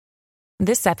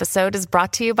This episode is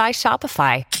brought to you by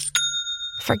Shopify.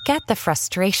 Forget the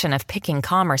frustration of picking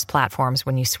commerce platforms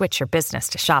when you switch your business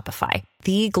to Shopify,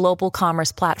 the global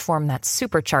commerce platform that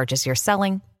supercharges your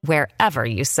selling wherever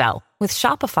you sell. With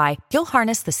Shopify, you'll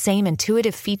harness the same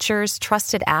intuitive features,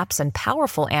 trusted apps, and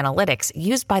powerful analytics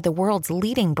used by the world's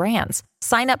leading brands.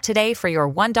 Sign up today for your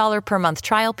 $1 per month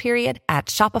trial period at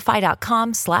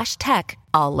shopify.com/tech,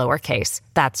 all lowercase.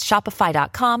 That's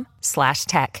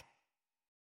shopify.com/tech.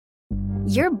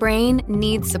 Your brain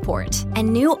needs support,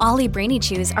 and new Ollie Brainy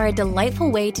Chews are a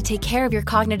delightful way to take care of your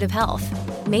cognitive health.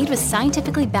 Made with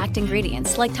scientifically backed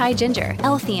ingredients like Thai ginger,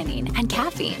 L-theanine, and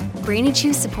caffeine, Brainy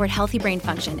Chews support healthy brain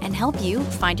function and help you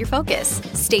find your focus,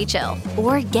 stay chill,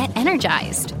 or get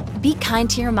energized. Be kind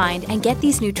to your mind and get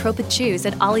these nootropic chews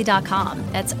at ollie.com.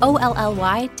 That's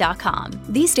OLLY.com.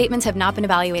 These statements have not been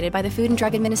evaluated by the Food and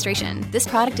Drug Administration. This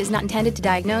product is not intended to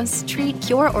diagnose, treat,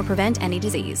 cure, or prevent any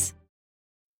disease.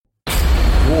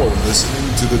 You're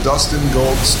listening to the Dustin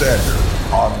Gold Standard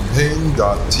on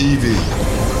Pain.tv.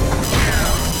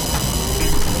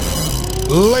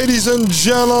 Ladies and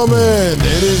gentlemen,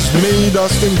 it is me,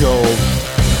 Dustin Gold.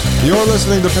 You're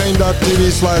listening to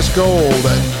Pain.tv/gold,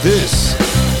 and this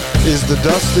is the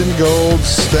Dustin Gold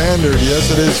Standard.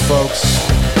 Yes, it is, folks.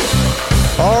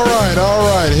 All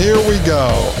right, here we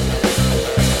go.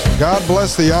 God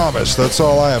bless the Amish. That's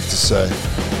all I have to say.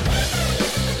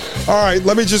 All right,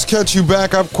 let me just catch you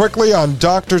back up quickly on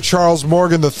Dr. Charles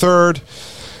Morgan III.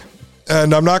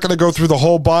 And I'm not going to go through the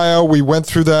whole bio. We went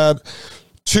through that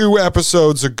 2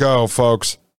 episodes ago,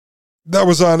 folks. That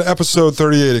was on episode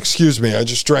 38. Excuse me. I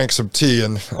just drank some tea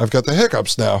and I've got the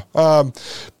hiccups now.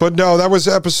 But no, that was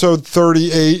episode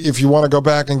 38. If you want to go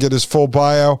back and get his full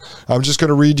bio, I'm just going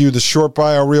to read you the short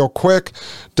bio real quick.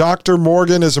 Dr.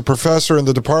 Morgan is a professor in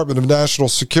the Department of National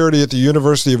Security at the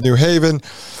University of New Haven,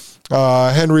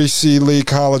 Henry C. Lee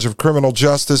College of Criminal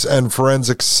Justice and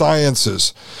Forensic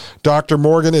Sciences. Dr.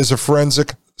 Morgan is a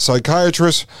forensic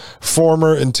psychiatrist,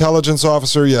 former intelligence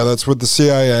officer, that's with the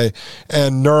CIA,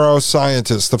 and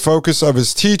neuroscientist. The focus of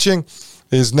his teaching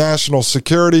is national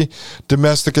security,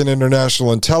 domestic and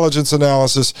international intelligence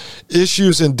analysis,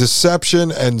 issues in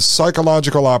deception and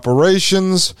psychological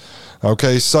operations.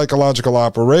 Okay, psychological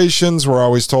operations. We're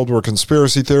always told we're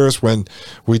conspiracy theorists when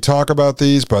we talk about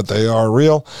these, but they are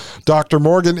real. Dr.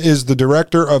 Morgan is the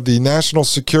director of the National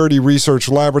Security Research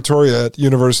Laboratory at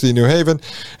University of New Haven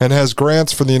and has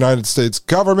grants from the United States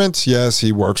government. Yes,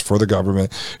 he works for the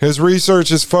government. His research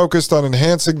is focused on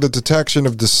enhancing the detection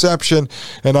of deception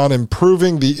and on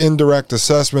improving the indirect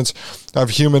assessments of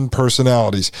human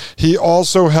personalities. He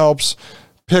also helps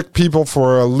pick people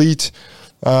for elite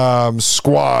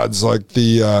squads like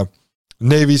the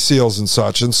Navy SEALs and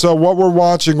such. And so what we're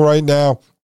watching right now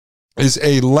is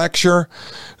a lecture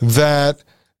that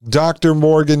Dr.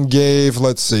 Morgan gave.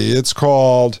 Let's see, it's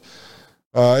called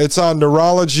it's on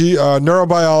neurology,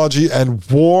 neurobiology and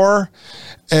war.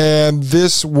 And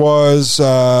this was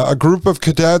a group of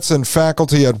cadets and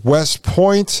faculty at West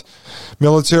Point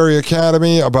Military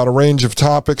Academy about a range of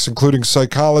topics, including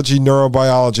psychology,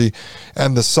 neurobiology,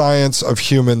 and the science of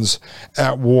humans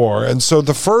at war. And so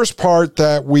the first part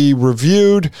that we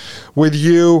reviewed with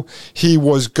you, he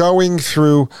was going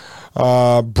through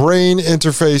brain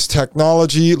interface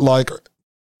technology like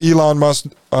Elon Musk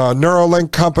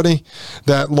Neuralink company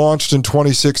that launched in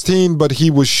 2016, but he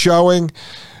was showing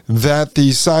that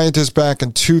the scientists back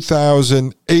in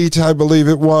 2008, I believe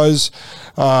it was,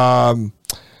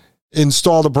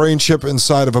 installed a brain chip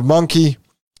inside of a monkey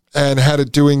and had it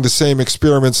doing the same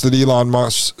experiments that Elon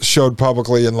Musk showed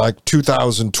publicly in like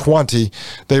 2020.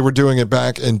 They were doing it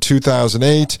back in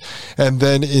 2008. And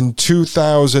then in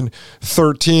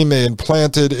 2013, they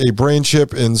implanted a brain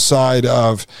chip inside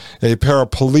of a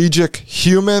paraplegic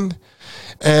human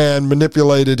and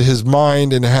manipulated his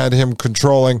mind and had him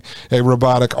controlling a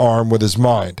robotic arm with his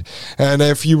mind. And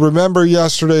if you remember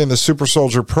yesterday in the Super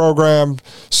Soldier program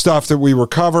stuff that we were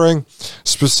covering,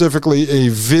 specifically a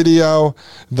video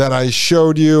that I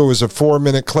showed you, it was a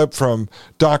 4-minute clip from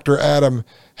Dr. Adam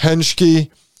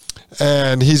Henschke,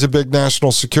 and he's a big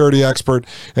national security expert,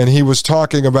 and he was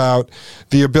talking about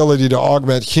the ability to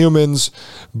augment humans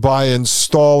by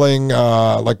installing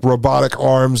like robotic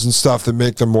arms and stuff that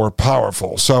make them more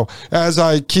powerful. So as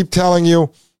I keep telling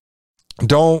you,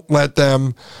 don't let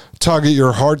them tug at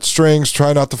your heartstrings.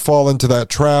 Try not to fall into that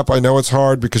trap. I know it's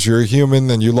hard because you're a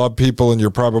human and you love people and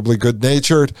you're probably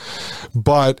good-natured,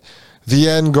 but the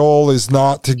end goal is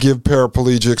not to give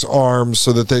paraplegics arms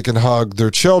so that they can hug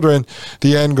their children.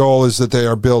 The end goal is that they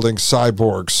are building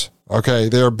cyborgs. Okay,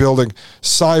 they are building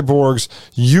cyborgs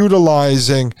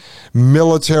utilizing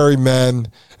military men,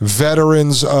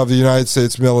 veterans of the United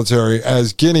States military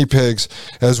as guinea pigs,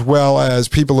 as well as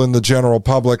people in the general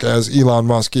public, as Elon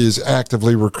Musk is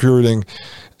actively recruiting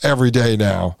every day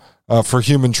now for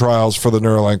human trials for the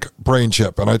Neuralink brain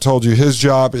chip. And I told you his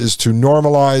job is to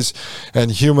normalize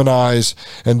and humanize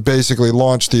and basically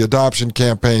launch the adoption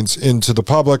campaigns into the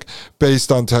public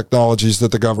based on technologies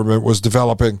that the government was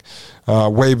developing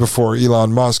way before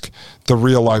Elon Musk, the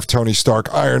real-life Tony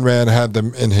Stark Iron Man, had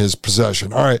them in his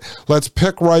possession. All right, let's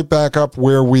pick right back up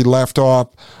where we left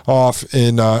off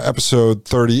in episode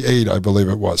 38, I believe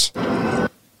it was.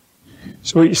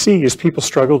 So what you see is people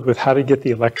struggled with how to get the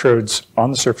electrodes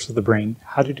on the surface of the brain,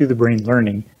 how to do the brain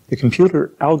learning. The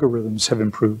computer algorithms have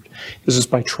improved. This is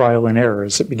by trial and error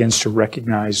as it begins to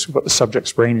recognize what the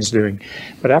subject's brain is doing.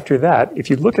 But after that,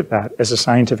 if you look at that as a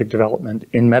scientific development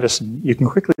in medicine, you can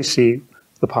quickly see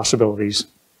the possibilities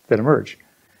that emerge.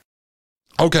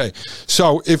 Okay,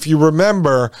 so if you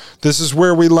remember, this is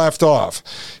where we left off.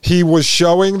 He was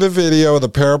showing the video of the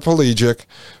paraplegic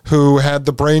who had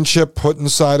the brain chip put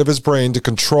inside of his brain to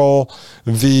control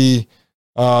the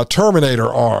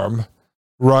Terminator arm,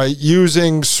 right,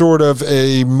 using sort of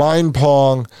a mind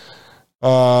pong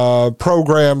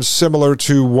program similar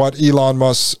to what Elon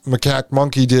Musk's macaque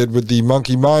monkey did with the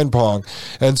monkey mind pong.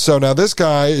 And so now this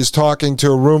guy is talking to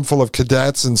a room full of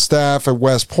cadets and staff at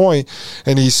West Point,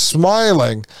 and he's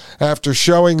smiling after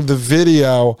showing the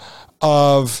video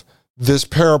of this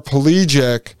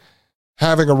paraplegic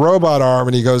having a robot arm,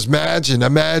 and he goes, imagine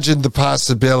the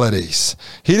possibilities.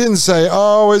 He didn't say,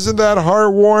 oh, isn't that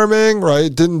heartwarming,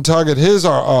 right? Didn't tug at his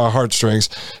heartstrings.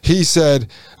 He said,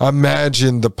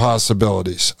 imagine the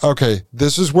possibilities. Okay,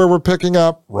 this is where we're picking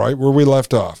up right where we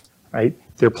left off. Right?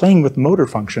 They're playing with motor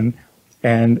function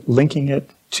and linking it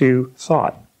to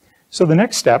thought. So the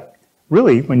next step,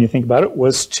 really, when you think about it,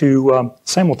 was to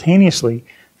simultaneously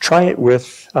try it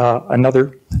with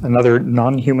another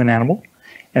non-human animal,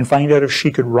 and find out if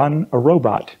she could run a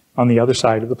robot on the other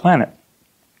side of the planet.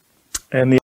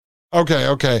 And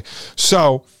Okay.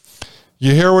 So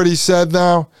you hear what he said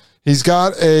now? He's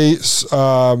got a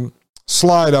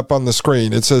slide up on the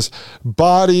screen. It says,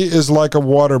 body is like a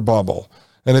water bubble.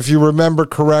 And if you remember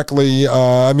correctly,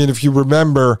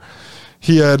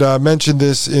 he had mentioned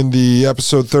this in the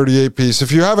episode 38 piece.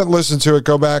 If you haven't listened to it,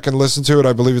 go back and listen to it.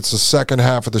 I believe it's the second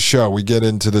half of the show. We get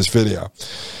into this video.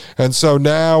 And so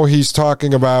now he's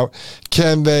talking about,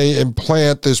 can they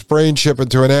implant this brain chip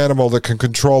into an animal that can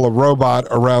control a robot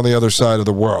around the other side of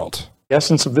the world? The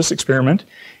essence of this experiment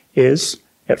is,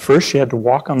 at first she had to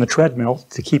walk on the treadmill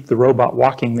to keep the robot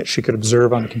walking that she could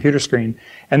observe on the computer screen.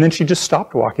 And then she just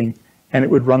stopped walking, and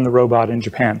it would run the robot in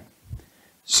Japan.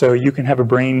 So you can have a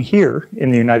brain here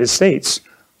in the United States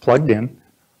plugged in,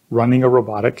 running a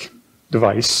robotic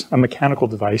device, a mechanical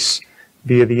device,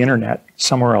 via the internet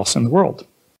somewhere else in the world.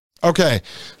 Okay,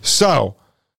 so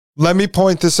let me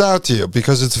point this out to you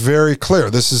because it's very clear.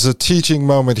 This is a teaching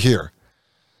moment here.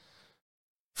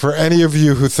 For any of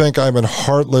you who think I'm a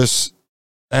heartless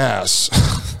ass,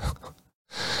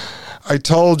 I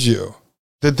told you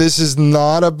that this is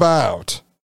not about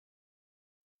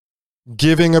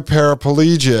giving a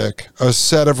paraplegic a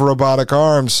set of robotic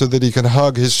arms so that he can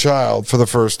hug his child for the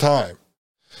first time.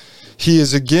 He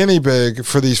is a guinea pig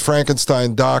for these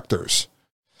Frankenstein doctors.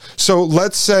 So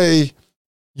let's say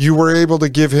you were able to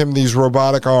give him these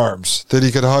robotic arms that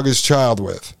he could hug his child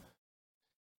with.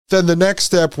 Then the next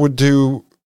step would to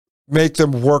make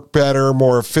them work better,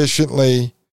 more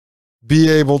efficiently, be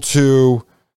able to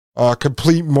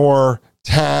complete more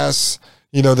tasks,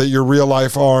 that your real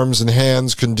life arms and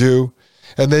hands can do.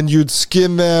 And then you'd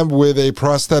skin them with a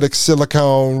prosthetic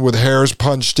silicone with hairs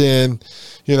punched in,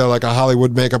 like a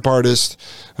Hollywood makeup artist.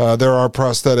 There are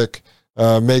prosthetic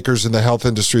makers in the health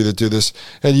industry that do this.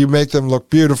 And you make them look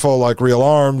beautiful like real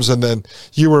arms, and then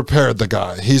you repaired the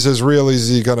guy. He's as real as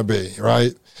he's going to be,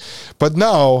 right? But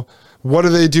no, what do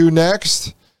they do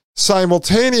next?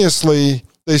 Simultaneously,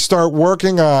 they start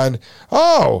working on,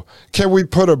 can we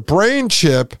put a brain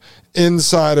chip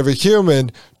inside of a human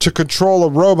to control a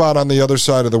robot on the other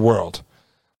side of the world?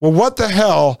 Well, what the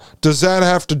hell does that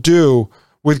have to do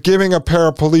with giving a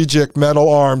paraplegic metal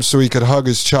arms so he could hug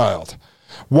his child?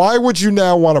 Why would you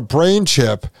now want a brain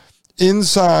chip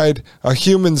inside a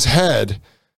human's head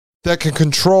that can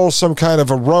control some kind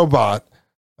of a robot,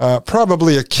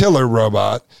 probably a killer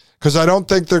robot? Because I don't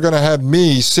think they're going to have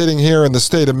me sitting here in the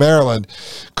state of Maryland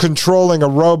controlling a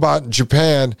robot in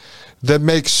Japan that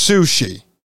makes sushi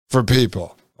for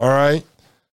people, all right?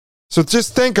 So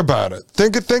just think about it.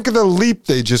 Think of the leap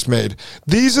they just made.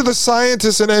 These are the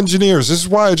scientists and engineers. This is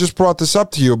why I just brought this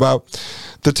up to you about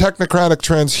the technocratic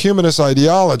transhumanist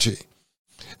ideology.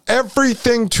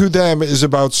 Everything to them is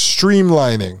about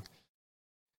streamlining.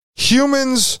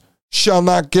 Humans shall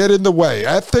not get in the way.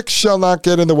 Ethics shall not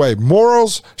get in the way.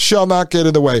 Morals shall not get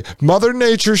in the way. Mother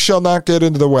Nature shall not get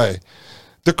into the way.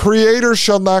 The Creator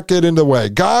shall not get in the way.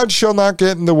 God shall not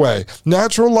get in the way.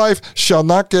 Natural life shall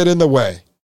not get in the way.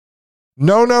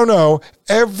 No, no, no.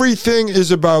 Everything is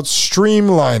about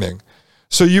streamlining.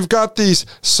 So you've got these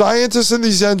scientists and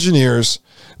these engineers.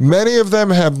 Many of them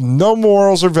have no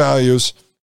morals or values.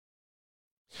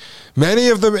 Many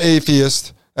of them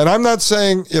atheists. And I'm not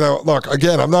saying, look,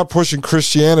 again, I'm not pushing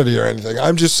Christianity or anything.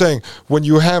 I'm just saying when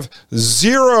you have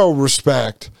zero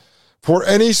respect for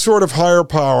any sort of higher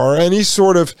power, any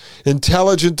sort of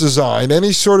intelligent design,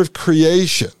 any sort of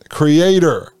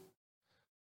creator,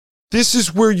 this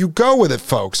is where you go with it,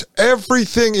 folks.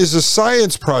 Everything is a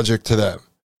science project to them.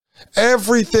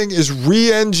 Everything is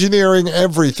re-engineering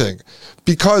everything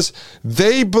because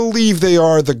they believe they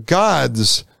are the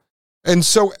gods. And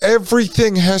so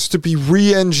everything has to be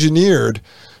re-engineered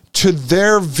to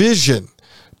their vision,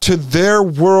 to their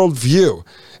worldview.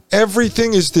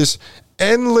 Everything is this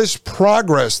endless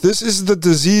progress. This is the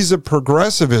disease of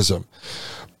progressivism.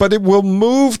 But it will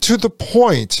move to the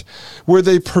point where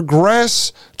they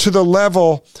progress to the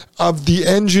level of the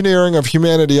engineering of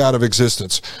humanity out of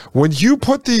existence. When you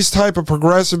put these type of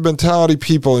progressive mentality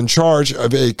people in charge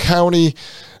of a county,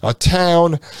 a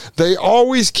town, they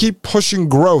always keep pushing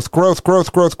growth.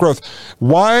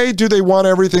 Why do they want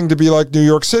everything to be like New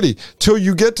York City? Till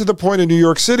you get to the point in New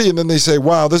York City and then they say,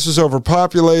 wow, this is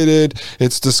overpopulated.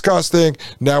 It's disgusting.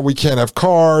 Now we can't have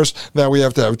cars. Now we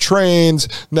have to have trains.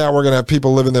 Now we're going to have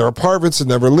people live in their apartments and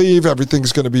never leave.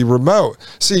 Everything's going to be remote.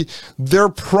 See, their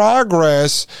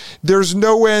progress, there's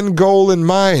no end goal in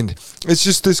mind. It's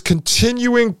just this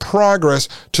continuing progress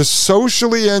to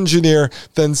socially engineer,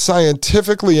 then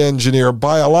scientifically engineer,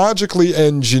 biologically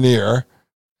engineer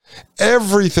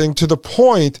everything to the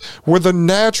point where the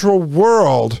natural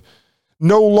world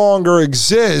no longer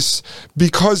exists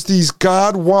because these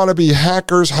God wannabe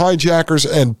hackers, hijackers,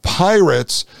 and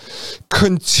pirates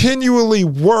continually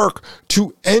work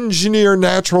to engineer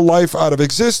natural life out of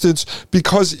existence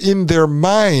because in their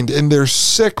mind, in their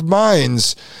sick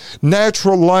minds,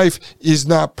 natural life is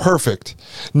not perfect.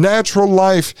 Natural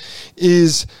life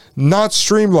is not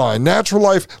streamlined. Natural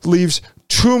life leaves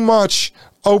too much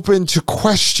open to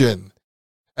question.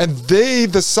 And they,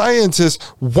 the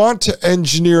scientists, want to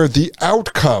engineer the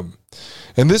outcome.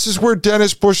 And this is where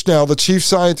Dennis Bushnell, the chief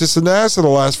scientist at NASA the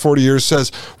last 40 years,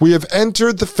 says, we have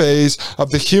entered the phase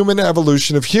of the human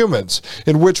evolution of humans,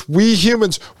 in which we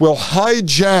humans will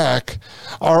hijack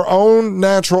our own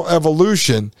natural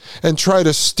evolution and try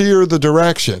to steer the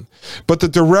direction. But the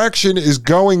direction is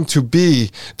going to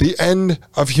be the end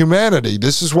of humanity.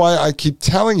 This is why I keep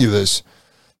telling you this.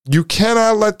 You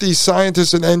cannot let these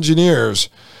scientists and engineers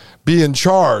be in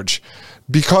charge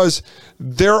because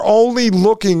they're only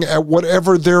looking at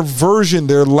whatever their version,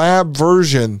 their lab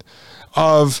version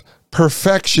of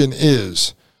perfection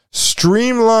is.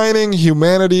 Streamlining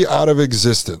humanity out of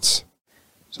existence.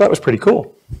 So that was pretty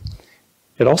cool.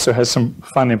 It also has some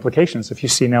fun implications. If you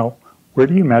see now, where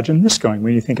do you imagine this going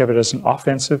when you think of it as an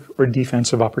offensive or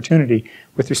defensive opportunity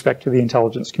with respect to the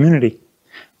intelligence community?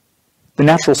 The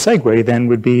natural segue then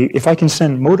would be, if I can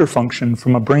send motor function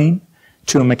from a brain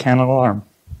to a mechanical arm,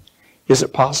 is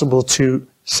it possible to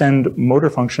send motor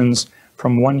functions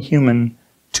from one human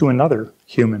to another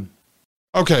human?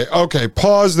 Okay,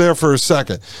 pause there for a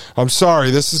second. I'm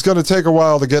sorry, this is going to take a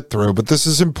while to get through, but this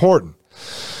is important.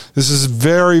 This is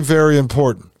very, very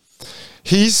important.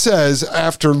 He says,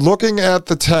 after looking at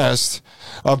the test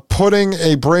of putting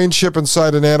a brain chip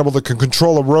inside an animal that can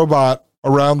control a robot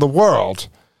around the world,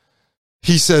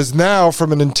 he says now,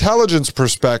 from an intelligence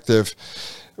perspective,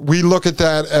 we look at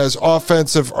that as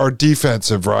offensive or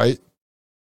defensive, right?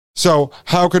 So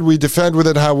how can we defend with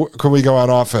it? How can we go on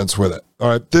offense with it? All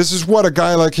right, this is what a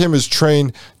guy like him is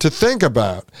trained to think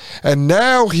about. And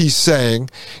now he's saying,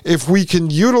 if we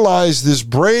can utilize this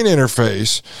brain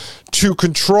interface to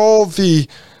control the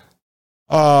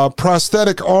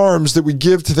prosthetic arms that we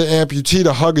give to the amputee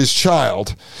to hug his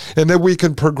child, and then we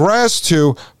can progress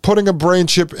to putting a brain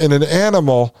chip in an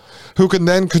animal who can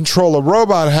then control a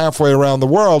robot halfway around the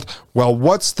world. Well,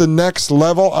 what's the next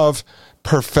level of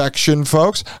perfection,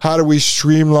 folks? How do we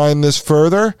streamline this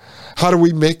further? How do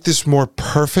we make this more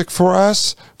perfect for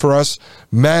us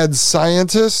mad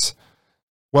scientists?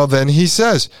 Well, then he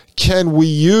says, can we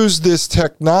use this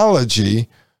technology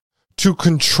to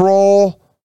control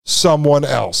someone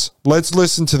else. Let's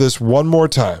listen to this one more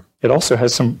time. It also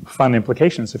has some fun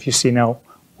implications. If you see now,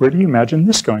 where do you imagine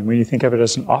this going when you think of it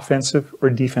as an offensive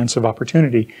or defensive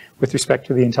opportunity with respect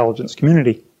to the intelligence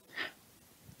community?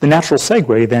 The natural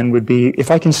segue then would be,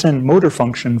 if I can send motor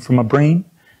function from a brain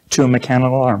to a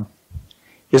mechanical arm,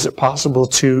 is it possible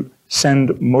to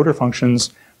send motor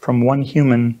functions from one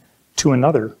human to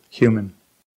another human?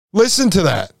 Listen to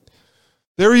that.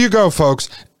 There you go, folks.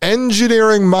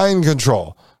 Engineering mind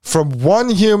control from one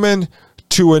human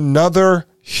to another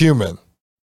human.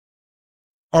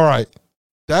 All right.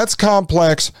 That's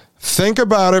complex. Think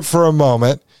about it for a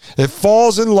moment. It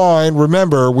falls in line.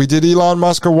 Remember, we did Elon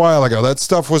Musk a while ago. That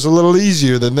stuff was a little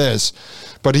easier than this.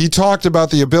 But he talked about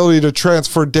the ability to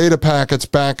transfer data packets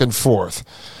back and forth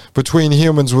between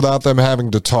humans without them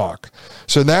having to talk.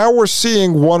 So now we're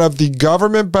seeing one of the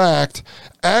government-backed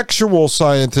actual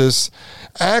scientists,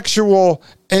 actual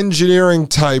engineering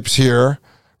types here,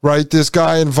 right? This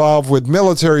guy involved with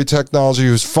military technology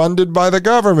who's funded by the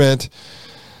government,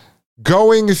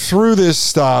 going through this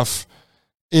stuff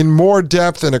in more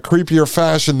depth and a creepier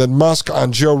fashion than Musk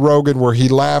on Joe Rogan, where he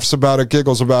laughs about it,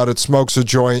 giggles about it, smokes a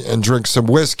joint, and drinks some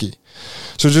whiskey.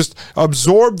 So just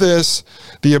absorb this,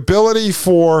 the ability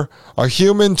for a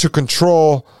human to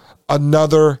control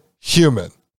another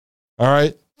human. All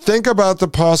right? Think about the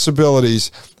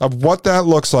possibilities of what that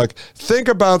looks like. Think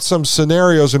about some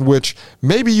scenarios in which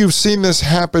maybe you've seen this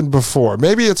happen before.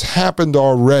 Maybe it's happened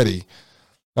already.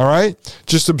 All right?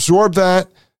 Just absorb that.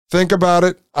 Think about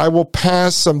it. I will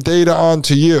pass some data on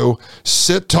to you.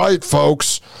 Sit tight,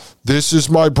 folks. This is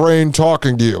my brain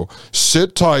talking to you.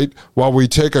 Sit tight while we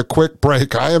take a quick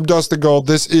break. I am Dustin Gold.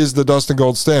 This is the Dustin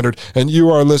Gold Standard, and you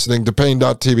are listening to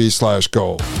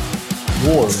Pain.tv/gold.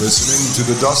 You're listening to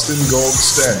the Dustin Gold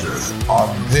Standard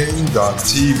on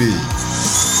Pain.tv.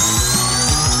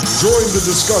 Join the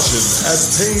discussion at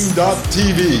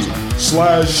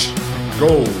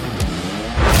Pain.tv/gold.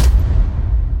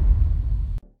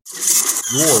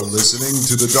 You're listening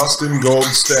to the Dustin Gold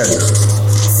Standard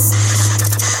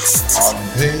on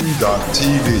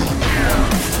Pain.tv.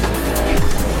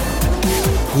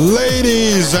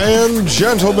 Ladies and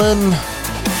gentlemen,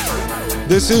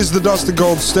 this is the Dustin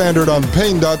Gold Standard on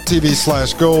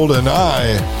Pain.tv/gold, and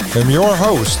I am your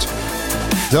host,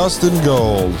 Dustin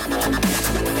Gold.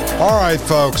 All right,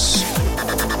 folks,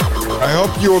 I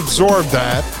hope you absorbed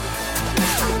that.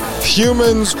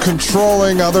 Humans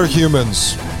controlling other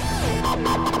humans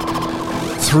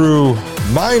through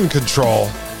mind control.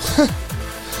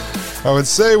 I would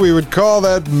say we would call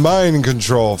that mind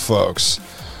control, folks.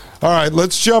 All right,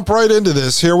 let's jump right into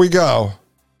this. Here we go.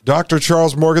 Dr.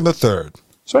 Charles Morgan III.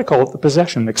 So I call it the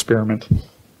possession experiment.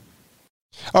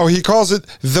 Oh, he calls it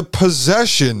the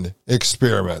possession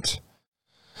experiment.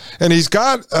 And he's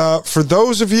got, for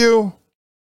those of you,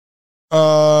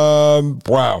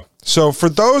 wow. So for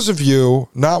those of you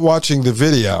not watching the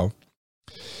video,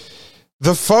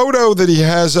 the photo that he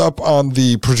has up on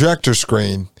the projector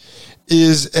screen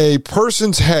is a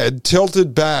person's head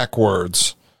tilted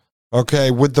backwards, okay,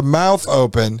 with the mouth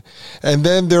open, and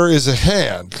then there is a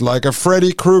hand, like a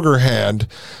Freddy Krueger hand,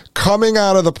 coming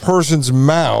out of the person's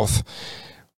mouth,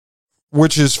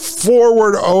 which is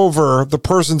forward over the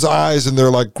person's eyes, and they're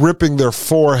like gripping their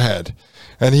forehead.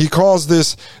 And he calls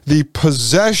this the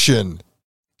possession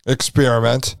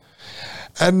experiment.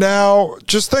 And now,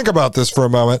 just think about this for a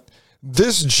moment.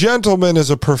 This gentleman is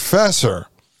a professor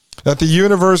at the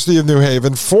University of New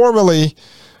Haven, formerly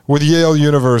with Yale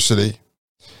University,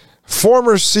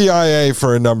 former CIA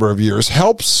for a number of years,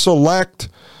 helped select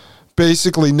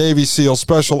basically Navy SEAL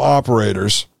special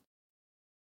operators,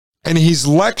 and he's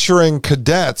lecturing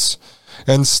cadets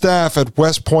and staff at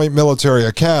West Point Military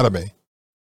Academy.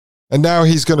 And now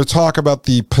he's going to talk about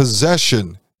the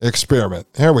possession experiment.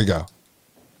 Here we go.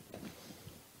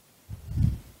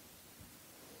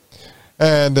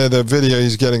 And the video,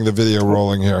 he's getting the video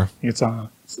rolling here. It's on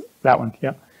that one,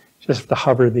 yeah. Just have to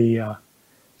hover the...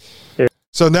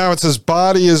 So now it says,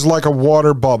 body is like a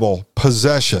water bubble,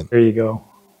 possession. There you go.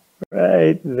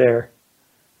 Right there.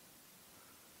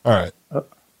 All right.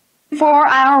 For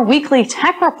our weekly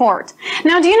tech report.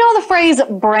 Now, do you know the phrase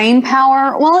brain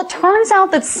power? Well, it turns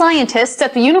out that scientists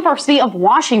at the University of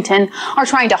Washington are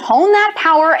trying to hone that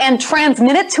power and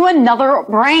transmit it to another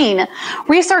brain.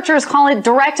 Researchers call it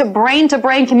direct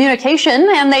brain-to-brain communication,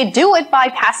 and they do it by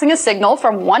passing a signal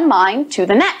from one mind to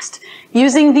the next,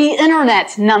 using the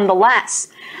internet nonetheless.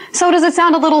 So does it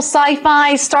sound a little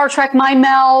sci-fi, Star Trek mind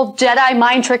meld, Jedi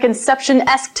mind trick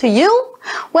Inception-esque to you?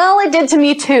 Well, it did to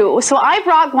me too. So I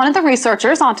brought one of the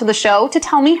researchers onto the show to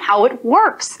tell me how it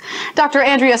works. Dr.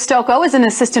 Andrea Stocco is an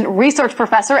assistant research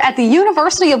professor at the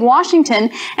University of Washington,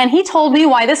 and he told me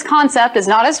why this concept is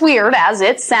not as weird as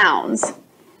it sounds.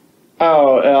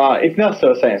 It's not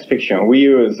so science fiction. We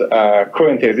use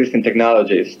currently existing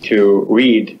technologies to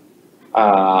read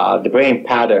the brain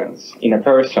patterns in a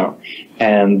person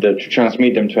and to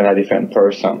transmit them to another different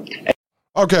person.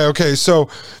 Okay. So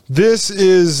this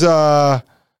is a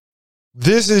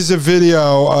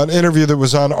video, an interview that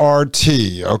was on RT.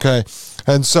 Okay.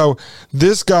 And so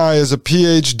this guy is a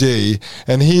PhD,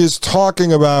 and he is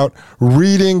talking about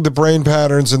reading the brain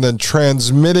patterns and then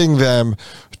transmitting them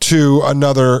to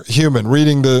another human,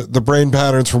 reading the brain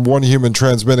patterns from one human,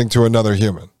 transmitting to another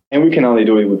human. And we can only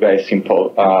do it with very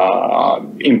simple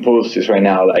impulses right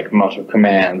now, like muscle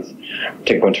commands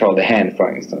to control the hand,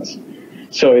 for instance.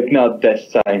 So it's not that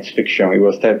science fiction. It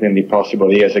was definitely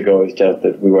possible years ago. It's just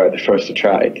that we were the first to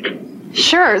try it.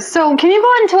 Sure. So can you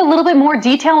go into a little bit more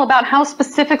detail about how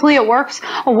specifically it works,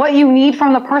 or what you need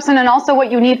from the person, and also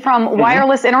what you need from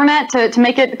wireless internet to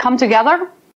make it come together?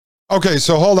 Okay,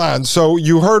 so hold on. So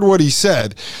you heard what he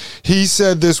said. He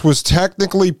said this was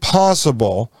technically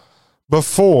possible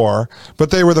before,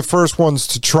 but they were the first ones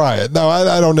to try it. Now,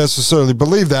 I don't necessarily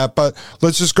believe that, but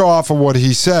let's just go off of what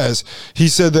he says. He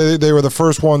said they were the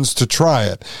first ones to try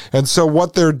it. And so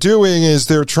what they're doing is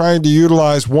they're trying to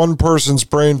utilize one person's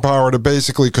brain power to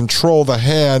basically control the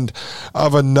hand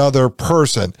of another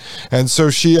person. And so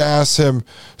she asked him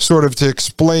sort of to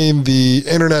explain the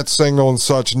internet signal and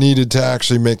such needed to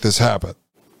actually make this happen.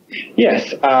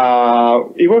 Yes,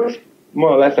 it works more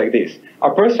or less like this. A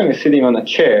person is sitting on a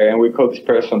chair, and we call this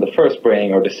person the first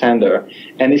brain or the sender,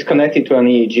 and is connected to an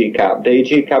EEG cap. The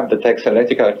EEG cap detects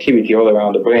electrical activity all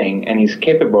around the brain and is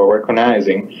capable of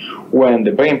recognizing when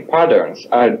the brain patterns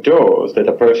are those that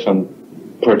a person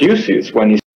produces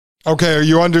when he's... Okay, are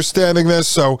you understanding this?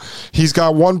 So he's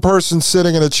got one person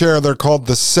sitting in a chair. They're called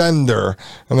the sender.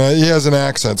 And he has an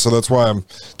accent, so that's why I'm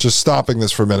just stopping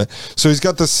this for a minute. So he's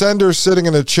got the sender sitting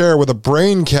in a chair with a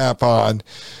brain cap on,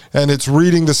 and it's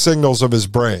reading the signals of his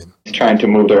brain. He's trying to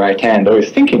move the right hand, or is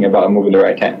thinking about moving the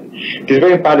right hand. These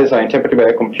brain patterns are interpreted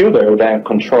by a computer, who then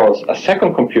controls a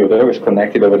second computer, who is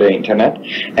connected over the internet,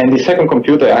 and the second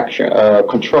computer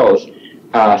controls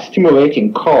a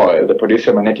stimulating coil that produces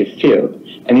a magnetic field.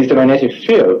 And it's the magnetic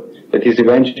field that is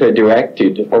eventually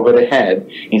directed over the head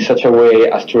in such a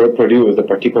way as to reproduce the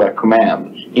particular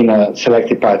command in a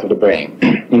selected part of the brain.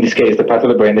 In this case, the part of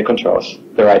the brain that controls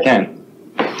the right hand.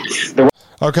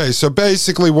 Okay, so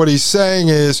basically what he's saying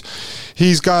is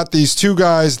he's got these two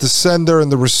guys, the sender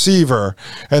and the receiver,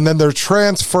 and then they're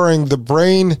transferring the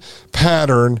brain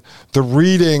pattern, the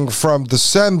reading from the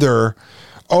sender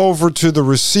over to the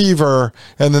receiver,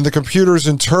 and then the computer's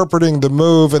interpreting the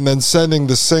move and then sending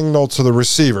the signal to the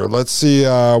receiver. Let's see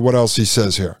what else he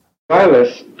says here.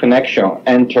 Wireless connection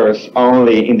enters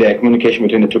only in the communication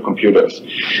between the two computers.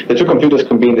 The two computers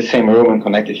can be in the same room and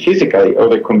connected physically, or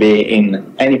they can be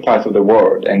in any part of the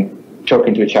world and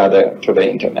talking to each other through the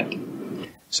internet.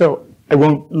 So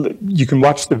you can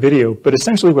watch the video, but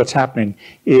essentially what's happening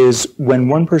is when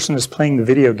one person is playing the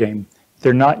video game,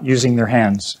 they're not using their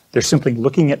hands. They're simply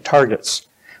looking at targets.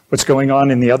 What's going on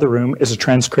in the other room is a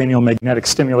transcranial magnetic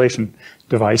stimulation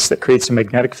device that creates a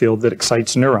magnetic field that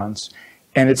excites neurons.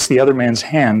 And it's the other man's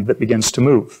hand that begins to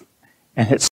move.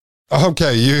 And it's...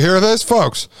 Okay, you hear this,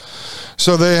 folks?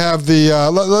 So they have the...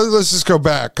 let's just go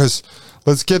back, because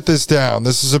let's get this down.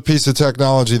 This is a piece of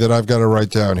technology that I've got to write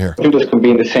down here. Computers can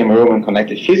be in the same room and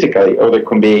connected physically, or they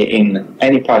can be in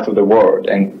any part of the world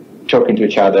and talking to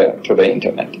each other through the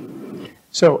internet.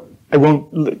 So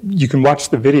you can watch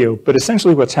the video, but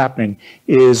essentially what's happening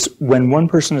is when one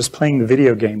person is playing the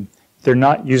video game, they're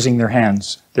not using their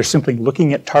hands. They're simply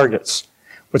looking at targets.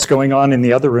 What's going on in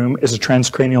the other room is a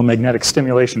transcranial magnetic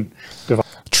stimulation device.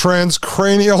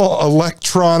 Transcranial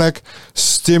electronic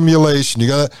stimulation. You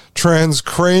got a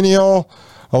transcranial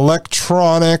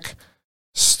electronic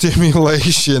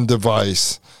stimulation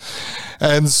device.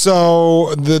 And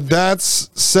so that's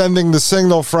sending the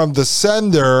signal from the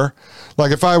sender.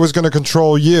 Like if I was going to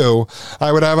control you,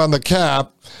 I would have on the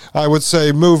cap, I would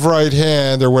say move right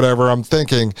hand or whatever I'm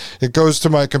thinking. It goes to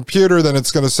my computer, then it's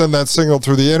going to send that signal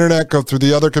through the internet, go through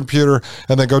the other computer,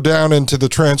 and then go down into the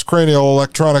transcranial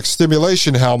electronic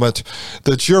stimulation helmet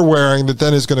that you're wearing that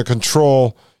then is going to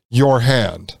control your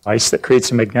hand. Device that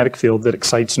creates a magnetic field that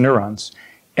excites neurons.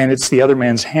 And it's the other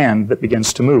man's hand that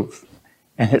begins to move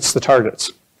and hits the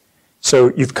targets.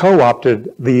 So you've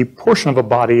co-opted the portion of a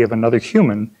body of another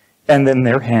human, and then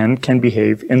their hand can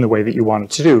behave in the way that you want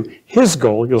it to do. His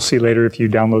goal, you'll see later if you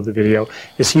download the video,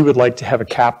 is he would like to have a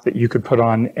cap that you could put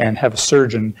on and have a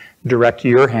surgeon direct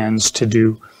your hands to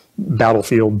do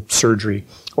battlefield surgery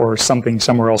or something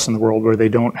somewhere else in the world where they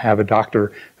don't have a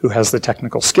doctor who has the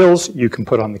technical skills. You can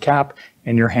put on the cap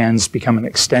and your hands become an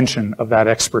extension of that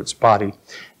expert's body.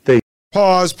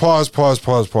 Pause.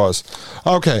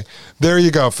 Okay, there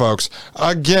you go, folks.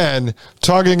 Again,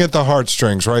 tugging at the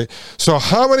heartstrings, right? So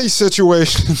how many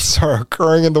situations are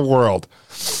occurring in the world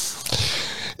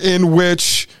in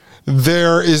which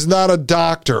there is not a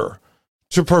doctor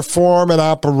to perform an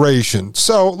operation?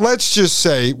 So let's just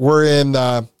say we're in,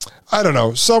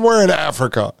 somewhere in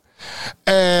Africa,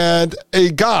 and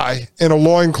a guy in a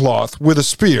loincloth with a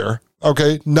spear.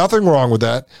 Okay, nothing wrong with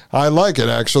that. I like it,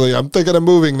 actually. I'm thinking of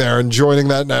moving there and joining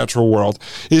that natural world.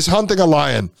 He's hunting a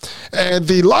lion, and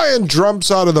the lion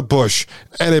jumps out of the bush,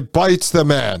 and it bites the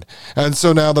man. And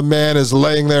so now the man is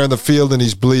laying there in the field, and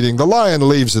he's bleeding. The lion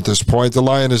leaves at this point. The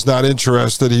lion is not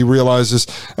interested. He realizes,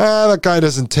 that guy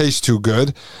doesn't taste too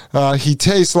good. He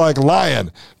tastes like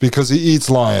lion because he eats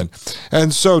lion.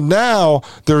 And so now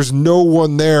there's no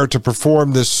one there to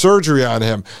perform this surgery on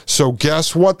him. So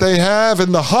guess what they have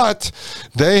in the hut?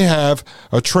 They have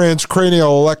a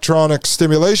transcranial electronic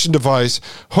stimulation device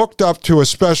hooked up to a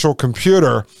special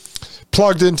computer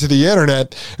plugged into the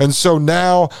internet. And so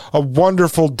now a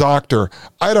wonderful doctor,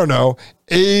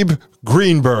 Abe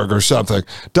Greenberg or something.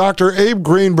 Dr. Abe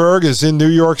Greenberg is in New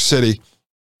York City.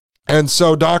 And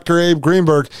so Dr. Abe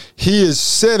Greenberg, he is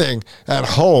sitting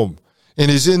at home in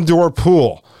his indoor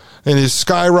pool in his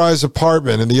skyrise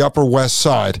apartment in the Upper West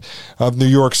Side of New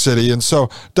York City. And so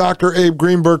Dr. Abe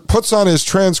Greenberg puts on his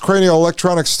transcranial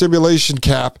electronic stimulation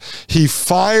cap. He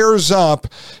fires up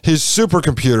his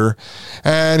supercomputer,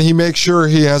 and he makes sure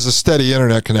he has a steady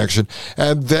internet connection.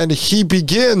 And then he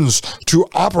begins to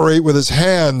operate with his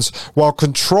hands while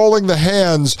controlling the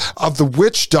hands of the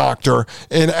witch doctor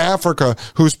in Africa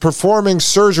who's performing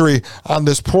surgery on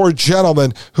this poor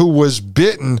gentleman who was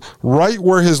bitten right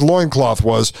where his loincloth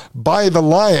was by the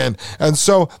lion. And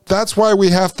so that's why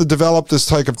we have to develop this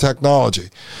type of technology,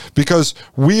 because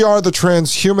we are the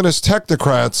transhumanist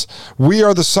technocrats, we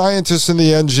are the scientists and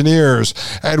the engineers,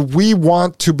 and we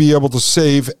want to be able to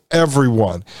save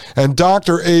everyone. And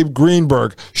Dr. Abe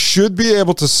Greenberg should be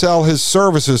able to sell his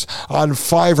services on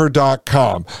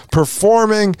Fiverr.com,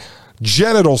 performing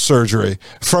genital surgery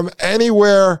from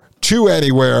anywhere to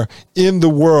anywhere in the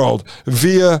world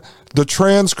via the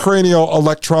transcranial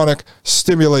electronic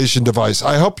stimulation device.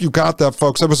 I hope you got that,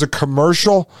 folks. That was a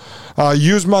commercial.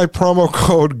 Use my promo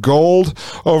code GOLD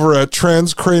over at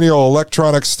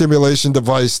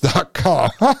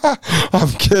transcranialelectronicstimulationdevice.com.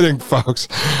 I'm kidding, folks.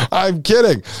 I'm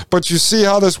kidding. But you see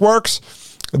how this works?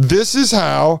 This is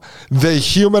how they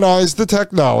humanize the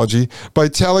technology, by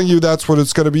telling you that's what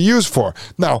it's going to be used for.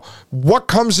 Now, what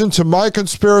comes into my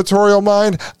conspiratorial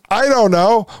mind? I don't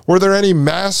know. Were there any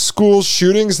mass school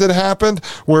shootings that happened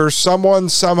where someone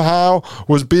somehow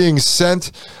was being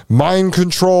sent mind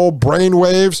control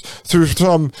brainwaves through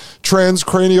some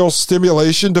transcranial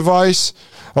stimulation device,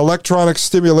 electronic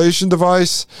stimulation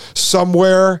device,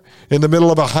 somewhere in the middle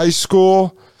of a high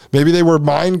school? Maybe they were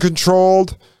mind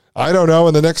controlled. I don't know,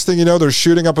 and the next thing you know, they're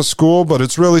shooting up a school, but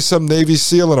it's really some Navy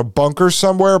SEAL in a bunker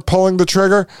somewhere pulling the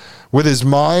trigger with his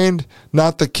mind,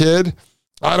 not the kid.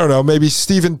 I don't know, maybe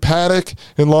Stephen Paddock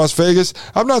in Las Vegas.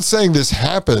 I'm not saying this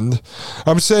happened.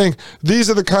 I'm saying these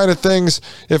are the kind of things,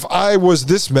 if I was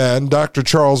this man, Dr.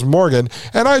 Charles Morgan,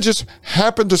 and I just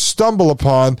happened to stumble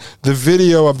upon the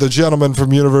video of the gentleman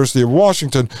from University of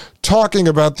Washington talking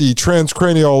about the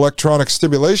transcranial electronic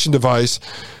stimulation device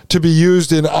to be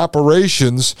used in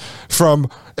operations from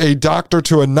a doctor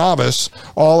to a novice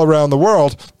all around the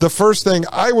world, the first thing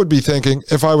I would be thinking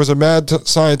if I was a mad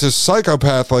scientist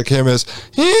psychopath like him is,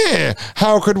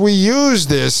 how could we use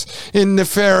this in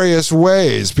nefarious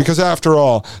ways? Because after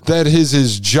all, that is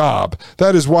his job.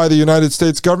 That is why the United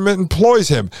States government employs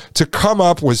him, to come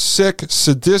up with sick,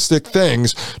 sadistic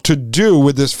things to do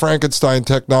with this Frankenstein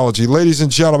technology. Ladies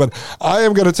and gentlemen, I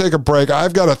am going to take a break.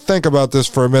 I've got to think about this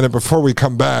for a minute before we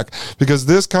come back, because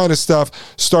this kind of stuff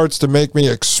starts to make me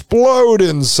explode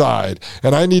inside,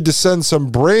 and I need to send some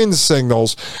brain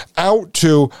signals out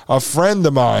to a friend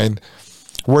of mine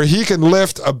where he can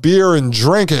lift a beer and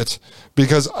drink it,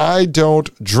 because I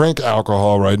don't drink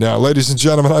alcohol right now. Ladies and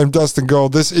gentlemen, I'm Dustin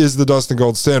Gold. This is the Dustin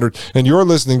Gold Standard, and you're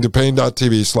listening to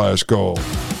Pain.tv/gold.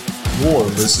 You're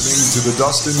listening to the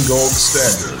Dustin Gold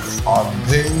Standard on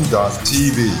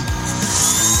Pain.tv.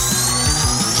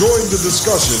 Join the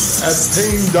discussion at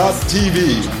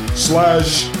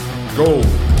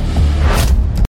Pain.tv/gold.